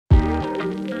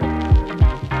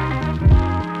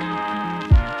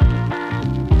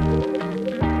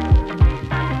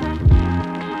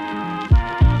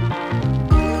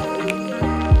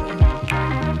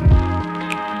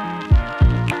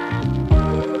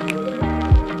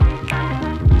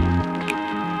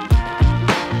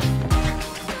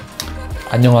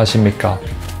안녕하십니까.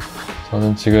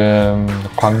 저는 지금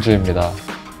광주입니다.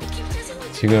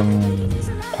 지금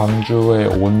광주에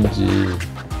온 지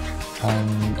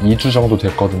한 2주 정도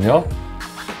됐거든요.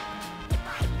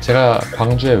 제가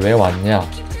광주에 왜 왔냐?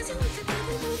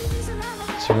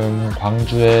 지금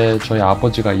광주에 저희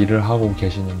아버지가 일을 하고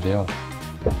계시는데요.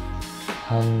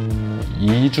 한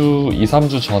 2,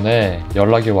 3주 전에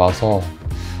연락이 와서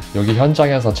여기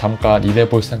현장에서 잠깐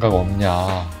일해볼 생각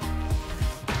없냐,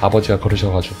 아버지가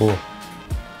그러셔가지고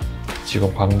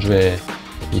지금 광주에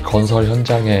이 건설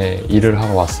현장에 일을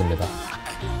하러 왔습니다.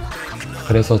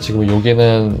 그래서 지금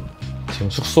여기는 지금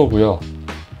숙소고요.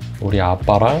 우리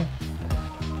아빠랑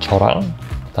저랑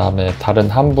그 다음에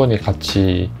다른 한 분이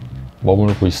같이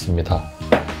머물고 있습니다.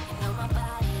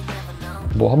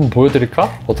 뭐 한번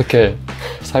보여드릴까? 어떻게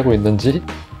살고 있는지.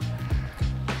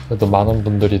 그래도 많은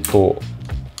분들이 또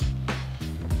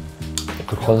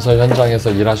그 건설 현장에서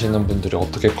일하시는 분들이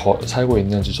어떻게 살고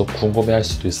있는지 좀 궁금해 할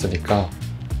수도 있으니까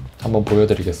한번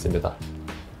보여드리겠습니다.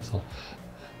 그래서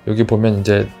여기 보면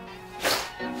이제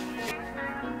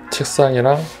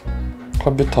책상이랑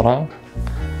컴퓨터랑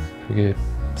여기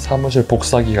사무실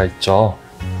복사기가 있죠.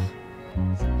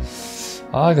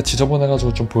 이거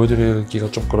지저분해가지고 좀 보여드리기가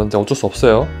좀 그런데 어쩔 수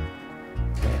없어요.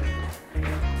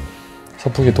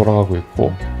 선풍기 돌아가고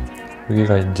있고,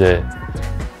 여기가 이제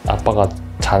아빠가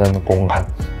자는 공간,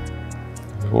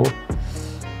 그리고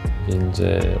여기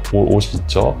이제 옷이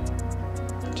있죠.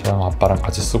 저랑 아빠랑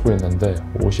같이 쓰고 있는데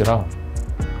옷이랑,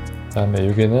 그 다음에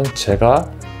여기는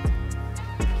제가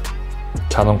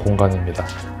자는 공간입니다.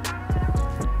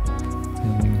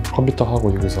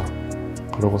 컴퓨터하고 여기서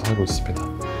그러고 살고 있습니다.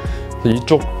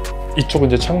 이쪽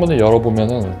이제 창문을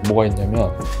열어보면은 뭐가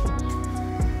있냐면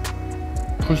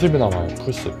풀숲이 나와요.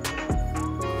 풀숲.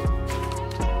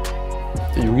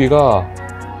 여기가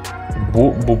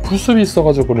뭐 풀숲이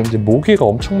있어가지고 그런지 모기가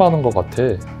엄청 많은 것 같아.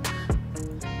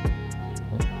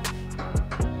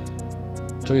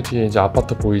 저기 뒤에 이제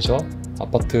아파트 보이죠?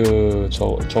 아파트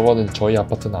저거는 저희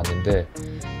아파트는 아닌데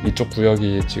이쪽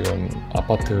구역이 지금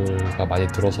아파트가 많이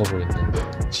들어서고 있는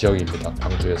지역입니다.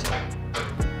 광주에서.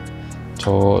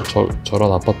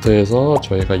 저런 아파트에서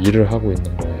저희가 일을 하고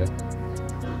있는 거예요.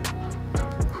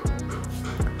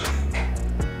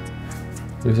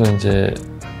 여기서 이제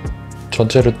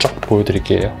전체를 쫙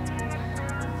보여드릴게요.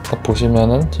 딱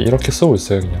보시면은 이렇게 쓰고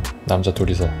있어요. 그냥 남자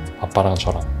둘이서 아빠랑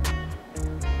저랑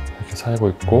이렇게 살고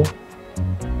있고,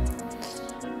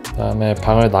 그 다음에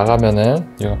방을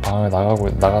나가면은 얘가 방을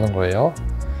나가는 거예요.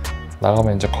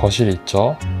 나가면 이제 거실이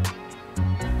있죠.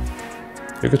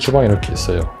 이렇게 주방이 이렇게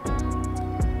있어요.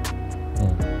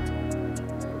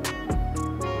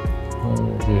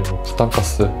 여기 뭐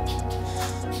부탄가스,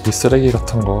 이 쓰레기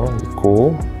같은 거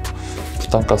있고,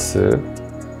 부탄가스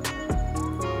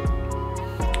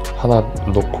하나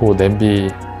놓고, 냄비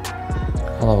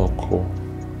하나 놓고,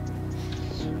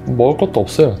 먹을 것도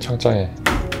없어요. 창장에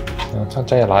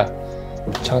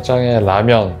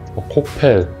라면, 뭐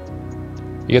콕펠,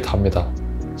 이게 답니다.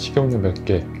 식용유 몇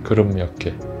개, 그릇 몇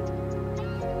개.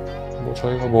 뭐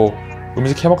저희가 뭐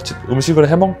음식을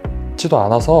해먹지도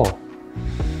않아서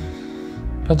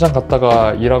현장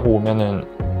갔다가 일하고 오면은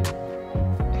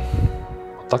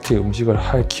딱히 음식을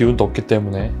할 기운도 없기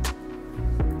때문에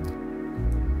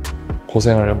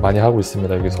고생을 많이 하고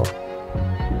있습니다. 여기서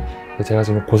제가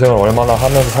지금 고생을 얼마나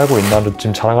하면서 살고 있나를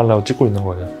지금 자랑하려고 찍고 있는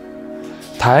거예요.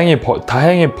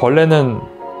 다행히 벌레는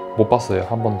못 봤어요.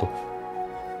 한 번도.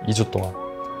 2주 동안.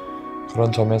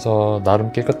 그런 점에서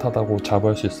나름 깨끗하다고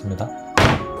자부할 수 있습니다.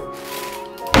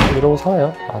 이러고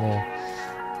살아요. 안에.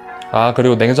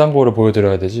 그리고 냉장고를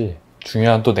보여드려야 되지.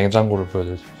 중요한 또 냉장고를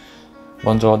보여드려야지.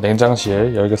 먼저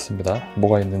냉장실 열겠습니다.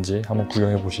 뭐가 있는지 한번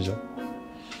구경해 보시죠.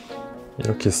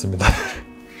 이렇게 있습니다.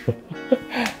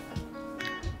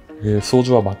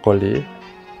 소주와 막걸리,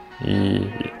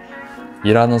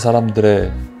 일하는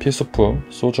사람들의 필수품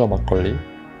소주와 막걸리.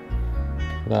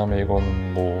 그 다음에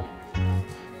이거는 뭐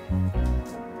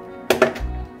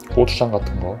고추장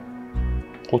같은 거,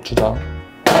 고추장,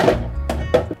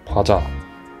 과자.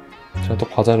 제가 또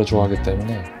과자를 좋아하기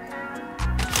때문에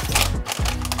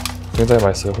굉장히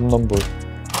맛있어요. 홈런볼이랑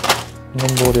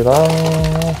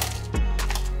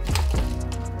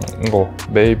이거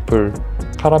메이플,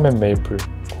 카라멜 메이플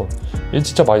콘. 이거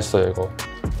진짜 맛있어요. 이거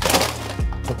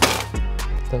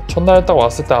첫날 딱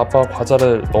왔을 때 아빠가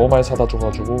과자를 너무 많이 사다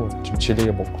줘가지고 지금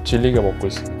질리게 먹고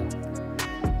있습니다.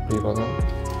 이거는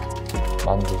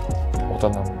만두, 먹다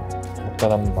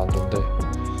남은 만두인데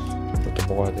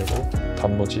이것도 먹어야 되고,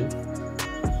 단무지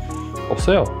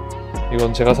없어요.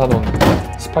 이건 제가 사놓은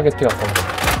스파게티 같은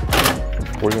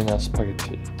거, 볼로냐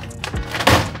스파게티.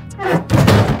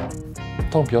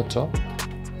 텅 비었죠?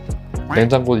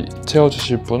 냉장고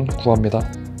채워주실 분 구합니다.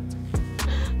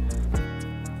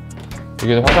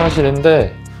 여기는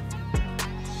화장실인데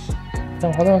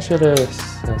그냥 화장실에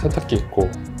그냥 세탁기 있고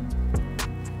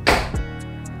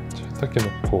세탁기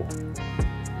놓고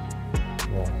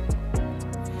뭐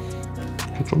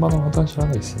이렇게 조그마한 화장실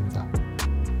하나 있습니다.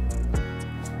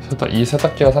 이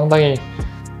세탁기가 상당히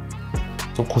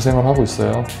좀 고생을 하고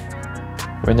있어요.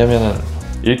 왜냐면은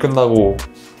일 끝나고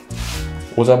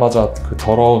오자마자 그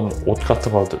더러운 옷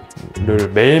같은 거를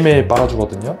매일매일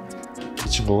빨아주거든요. 이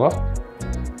친구가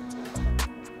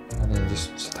안에 이제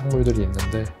세탁물들이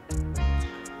있는데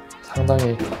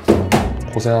상당히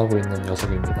고생하고 있는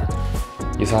녀석입니다.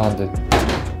 이상한 데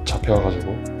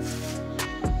잡혀가지고.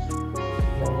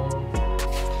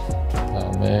 그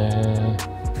다음에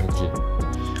여기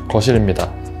거실입니다.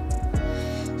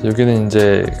 여기는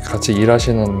이제 같이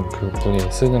일하시는 그 분이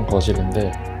쓰는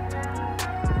거실인데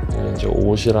여기 이제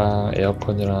옷이랑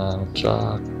에어컨이랑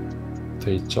쫙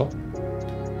돼 있죠.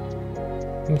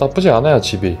 나쁘지 않아요.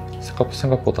 집이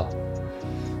생각보다.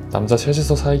 남자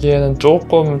셋이서 살기에는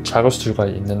조금 작을 수가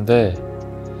있는데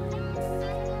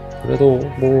그래도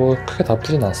뭐 크게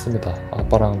나쁘진 않습니다.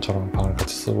 아빠랑 저랑 방을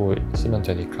같이 쓰면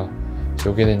되니까.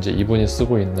 여기는 이제 이분이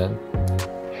쓰고 있는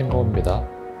행거입니다.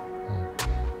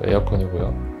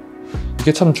 에어컨이고요.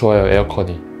 이게 참 좋아요.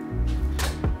 에어컨이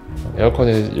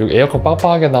여기 에어컨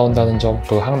빵빵하게 나온다는 점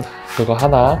그거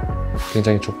하나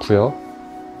굉장히 좋고요.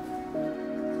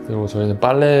 그리고 저희는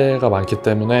빨래가 많기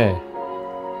때문에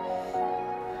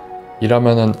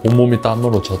일하면은 온몸이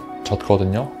땀으로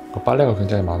젖거든요. 그 빨래가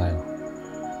굉장히 많아요.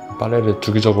 빨래를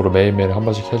주기적으로 매일매일 한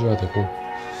번씩 해줘야 되고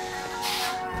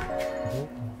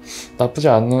나쁘지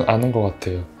않은 것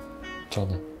같아요.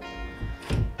 저는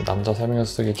남자 3명이서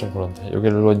쓰기 좀 그런데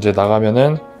여기로 이제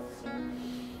나가면은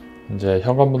이제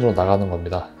현관문으로 나가는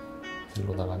겁니다.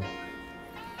 일로 나가면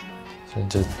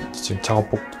이제 지금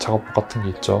작업복 같은 게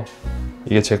있죠.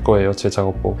 이게 제 거예요. 제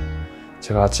작업복.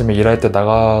 제가 아침에 일할 때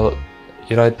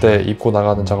입고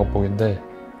나가는 작업복인데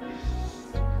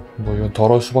뭐 이건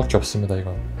더러울 수밖에 없습니다.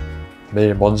 이건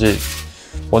매일 먼지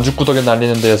구더기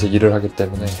날리는 데에서 일을 하기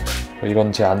때문에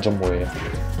이건 제 안전모예요.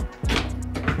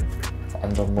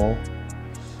 안전모랑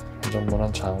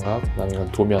장갑, 그다음에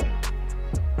이건 도면.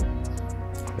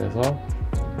 그래서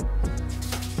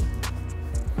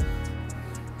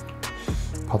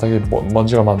바닥에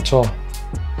먼지가 많죠.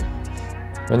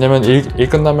 왜냐면 일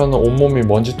끝나면 온몸이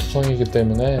먼지 투성이기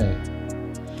때문에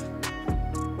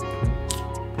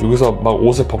여기서 막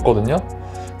옷을 벗거든요.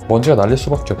 먼지가 날릴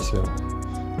수밖에 없어요.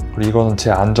 그리고 이거는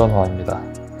제 안전화입니다.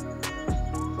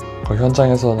 그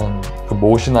현장에서는 그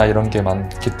못이나 이런 게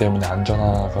많기 때문에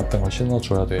안전화 같은 걸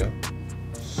신어줘야 돼요.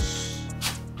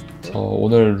 그래서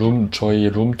오늘 저희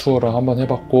룸 투어를 한번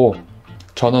해봤고,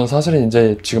 저는 사실은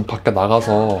이제 지금 밖에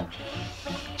나가서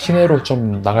시내로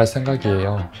좀 나갈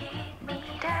생각이에요.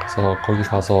 그래서 거기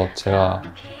가서 제가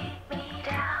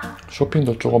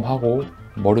쇼핑도 조금 하고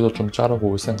머리도 좀 자르고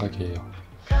올 생각이에요.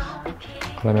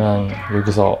 그러면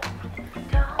여기서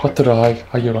커트를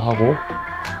하기로 하고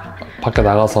밖에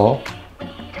나가서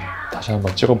다시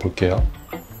한번 찍어 볼게요.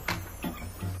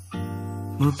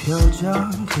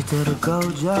 무표정 그대로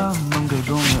고정 뭔가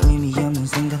보면 의미 없는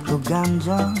생각도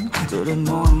감정 들은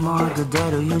more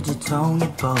그대로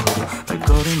유지통해 버려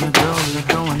발걸음을 돌려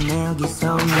또한 내 여기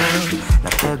서울에 나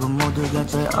빼고 모두가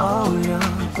잘 어울려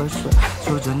벌써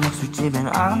조저녁 술집엔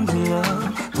안 들려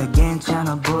다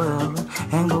괜찮아 보여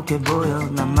행복해 보여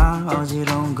나만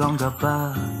어지러운 건가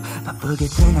봐 바쁘게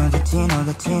지나가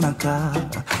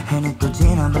해는 또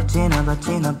지나봐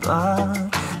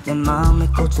내 마음의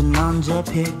꽃은 언제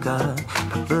필까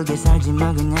바쁘게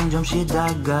살지만 그냥 좀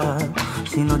쉬다가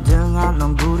신호등 안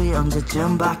온 불이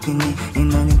언제쯤 바뀌니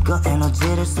있는 힘껏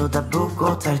에너지를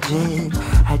쏟아붓고 탈진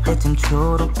할 때쯤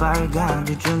초록 빨간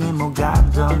둘 중에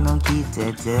뭐가 더 넌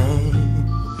기대돼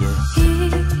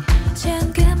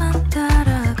이젠 그만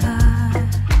따라갈래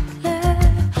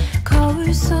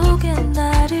거울 속에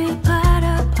나를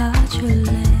바라봐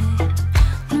줄래